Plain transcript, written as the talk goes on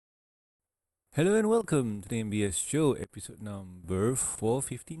Hello and welcome to the MBS Show, episode number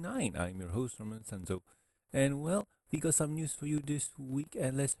 459. I'm your host, Sanzo. And well, we got some news for you this week,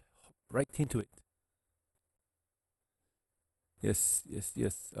 and let's hop right into it. Yes,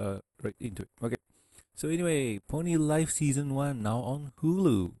 right into it. Okay. So anyway, Pony Life Season 1 now on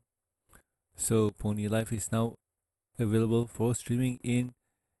Hulu. So Pony Life is now available for streaming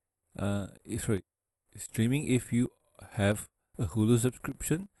sorry, streaming if you have a Hulu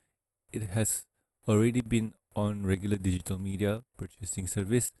subscription. It has already been on regular digital media purchasing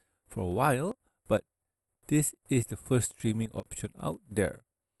service for a while, but this is the first streaming option out there.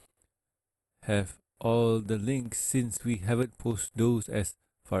 Have all the links since we haven't posted those as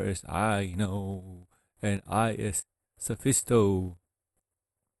far as I know, and I as Sophisto.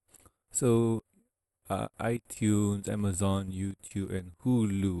 So iTunes, Amazon, YouTube, and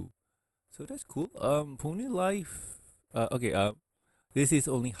Hulu. So that's cool. Pony Life. Okay. This is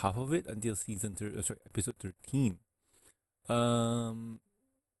only half of it until episode 13. Um,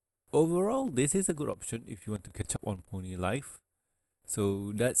 Overall, this is a good option if you want to catch up on Pony Life.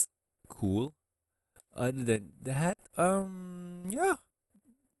 So that's cool. Other than that, yeah,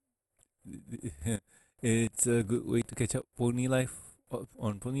 it's a good way to catch up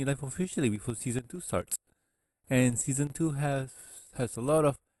on Pony Life officially before season 2 starts. And season 2 has a lot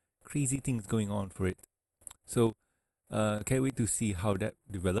of crazy things going on for it. So, can't wait to see how that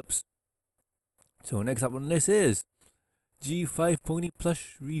develops. So next up on the list is G5 Pony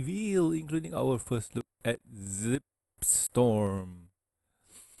Plush reveal, including our first look at Zip Storm.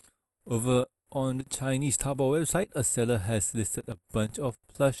 Over on the Chinese Taobao website, a seller has listed a bunch of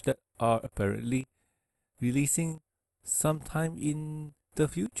plush that are apparently releasing sometime in the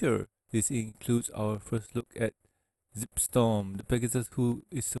future. This includes our first look at Zipstorm, the Pegasus who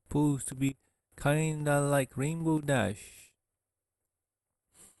is supposed to be kinda like Rainbow Dash.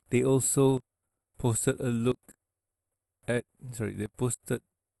 They also posted a look they posted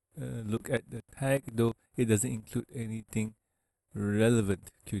a look at the tag, though it doesn't include anything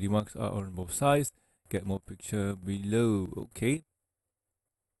relevant. Cutie marks are on both sides. Get more picture below. Okay.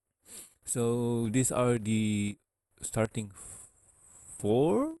 So these are the starting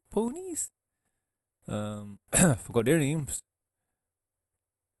four ponies. Forgot their names,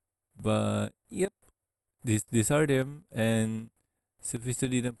 but yep, these are them. And Sophisto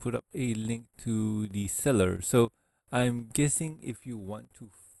didn't put up a link to the seller, so I'm guessing if you want to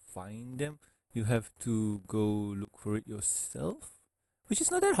find them, you have to go look for it yourself, which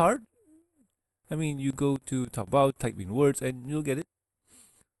is not that hard. I mean, you go to Taobao, type in words, and you'll get it.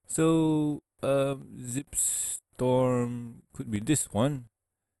 So, Zip Storm could be this one.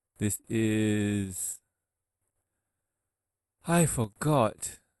 This is. I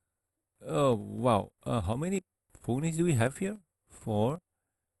forgot. Oh, wow. How many ponies do we have here? Four.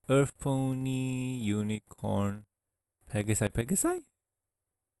 Earth Pony, Unicorn, Pegasi?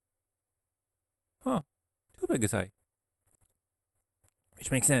 Huh, two Pegasi.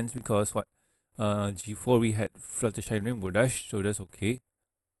 Which makes sense because what? G4 we had Fluttershy Rainbow Dash, so that's okay.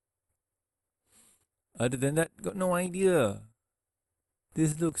 Other than that, got no idea.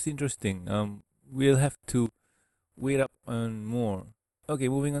 This looks interesting. We'll have to wait up on more. Okay,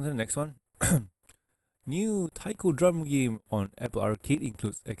 moving on to the next one. New Taiko drum game on Apple Arcade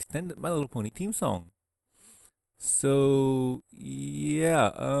includes extended My Little Pony theme song. So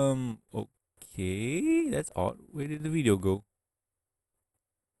yeah, okay, that's odd. Where did the video go?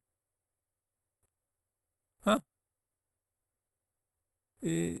 Huh?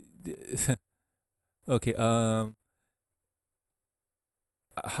 Eh, okay, how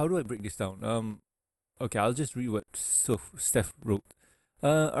do I break this down? Okay, I'll just read what Steph wrote.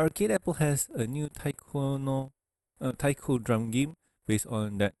 Arcade Apple has a new taiko drum game based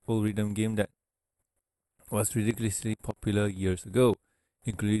on that old rhythm game that was ridiculously popular years ago,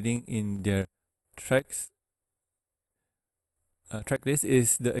 including in their tracks. Track list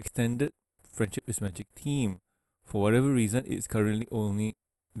is the extended Friendship is Magic theme. For whatever reason, it's currently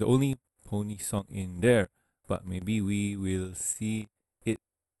the only pony song in there, but maybe we will see it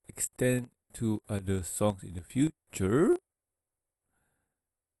extend to other songs in the future.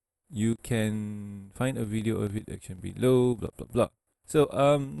 You can find a video of it action below, blah blah blah. So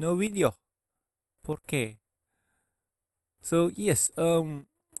no video. ¿Por qué? So yes, the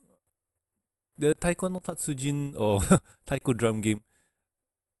Taiko no Tatsujin or Taiko drum game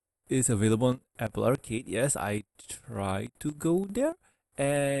is available on Apple Arcade. Yes, I tried to go there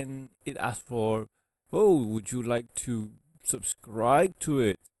and it asked for, oh, would you like to subscribe to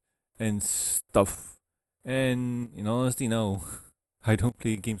it and stuff? And in honesty, no, I don't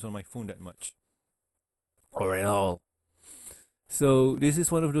play games on my phone that much or at all. So this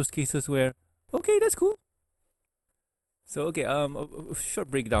is one of those cases where Okay, that's cool. So okay, a short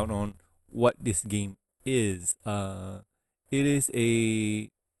breakdown on what this game is. It is a,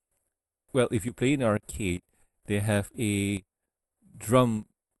 well, if you play in arcade, they have a drum,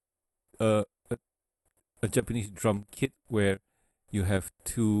 uh, a, a Japanese drum kit where you have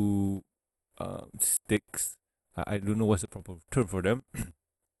two sticks. I don't know what's the proper term for them,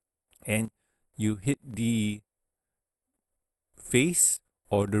 and you hit the face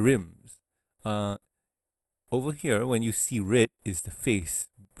or the rims. Uh, Over here, when you see red is the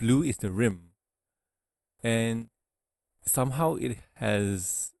face, blue is the rim, and somehow it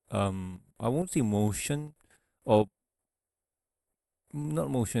has I won't say motion, or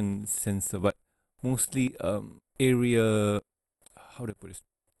not motion sensor, but mostly area, how do I put this,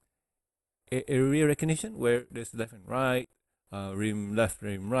 area recognition, where there's left and right, rim left,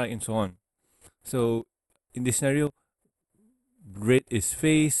 rim right, and so on. So in this scenario, red is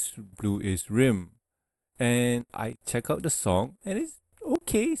face, blue is rim, and I check out the song, and it's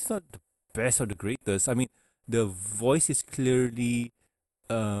okay. It's not the best or the greatest. I mean, the voice is clearly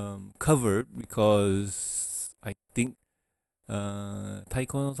covered because I think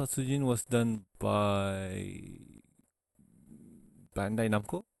Taiko no Tatsujin was done by Bandai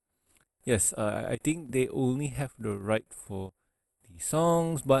Namco. Yes, I think they only have the right for the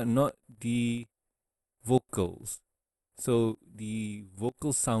songs, but not the vocals. So the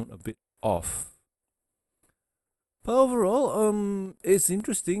vocals sound a bit off. But overall, it's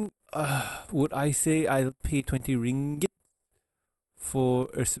interesting. Would I say I'll pay 20 ringgit for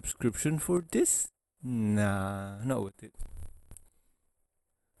a subscription for this? Nah, not worth it.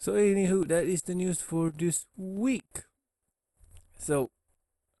 So anywho, that is the news for this week. So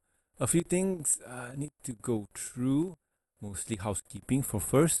a few things I need to go through, mostly housekeeping for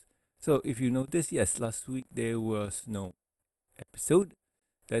first. So if you notice, yes, last week there was no episode.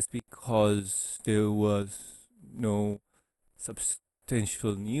 That's because there was no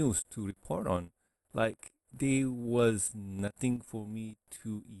substantial news to report on. Like, there was nothing for me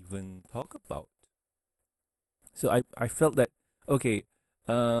to even talk about. So I felt that, okay,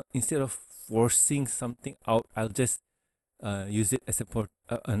 instead of forcing something out, I'll just use it as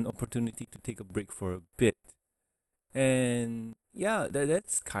an opportunity to take a break for a bit. And yeah,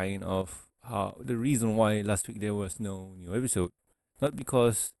 that's kind of how the reason why last week there was no new episode. Not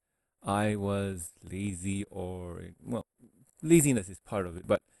because I was lazy, or, well, laziness is part of it,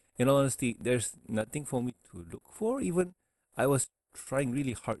 but in all honesty, there's nothing for me to look for. Even I was trying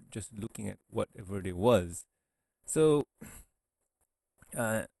really hard just looking at whatever there was. So,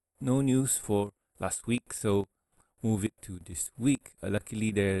 uh, no news for last week, so move it to this week. Luckily,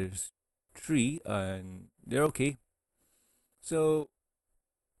 there's three, and they're okay. So,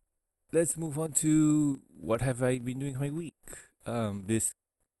 let's move on to what have I been doing my week. This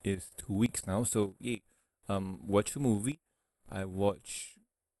is 2 weeks now, so yay. Watch a movie. I watched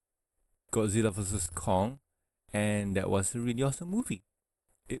Godzilla vs Kong, and that was a really awesome movie.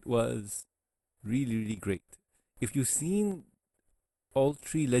 It was really really great. If you've seen all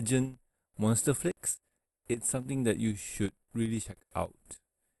three Legend monster flicks, it's something that you should really check out.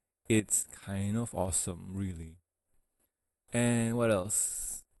 It's kind of awesome, really. And what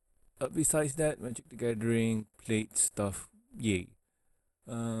else? Besides that, Magic the Gathering, played stuff, yay.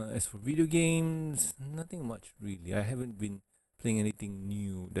 As for video games, nothing much really. I haven't been playing anything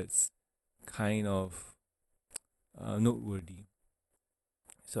new that's kind of noteworthy.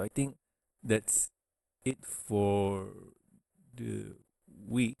 So I think that's it for the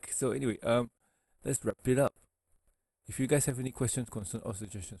week. So anyway, let's wrap it up. If you guys have any questions, concerns, or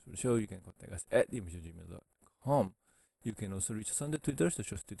suggestions for the show, you can contact us at themishowgmail.com. You can also reach us on the Twitter. The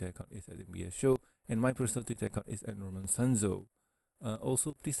show's Twitter account is at MBS Show, and my personal Twitter account is at Norman Sanzo.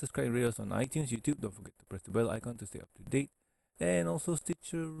 Also, please subscribe and rate us on iTunes, YouTube. Don't forget to press the bell icon to stay up to date. And also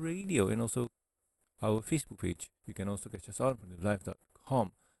Stitcher Radio, and also our Facebook page. You can also catch us on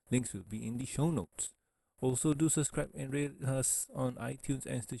live.com. Links will be in the show notes. Also, do subscribe and rate us on iTunes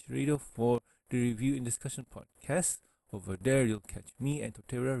and Stitcher Radio for the Review and Discussion podcast. Over there, you'll catch me and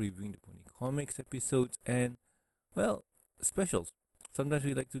Totera reviewing the Pony Comics episodes and, well, specials. Sometimes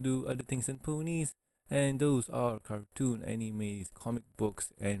we like to do other things than ponies, and those are cartoon, animes, comic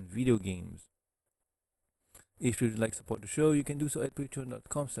books, and video games. If you'd like to support the show, you can do so at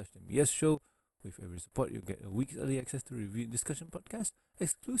patreon.com/MBS Show. With every support, you'll get a week's early access to review and discussion podcast,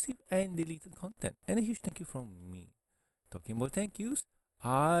 exclusive and deleted content, and a huge thank you from me. Talking about thank yous,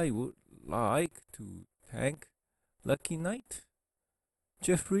 I would like to thank Lucky Knight,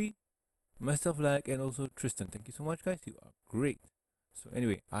 Jeffrey, Master Flag, and also Tristan. Thank you so much, guys. You are great. So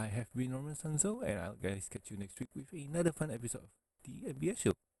anyway, I have been Norman Sanzo, and I'll guys catch you next week with another fun episode of the MBS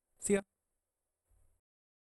Show. See ya.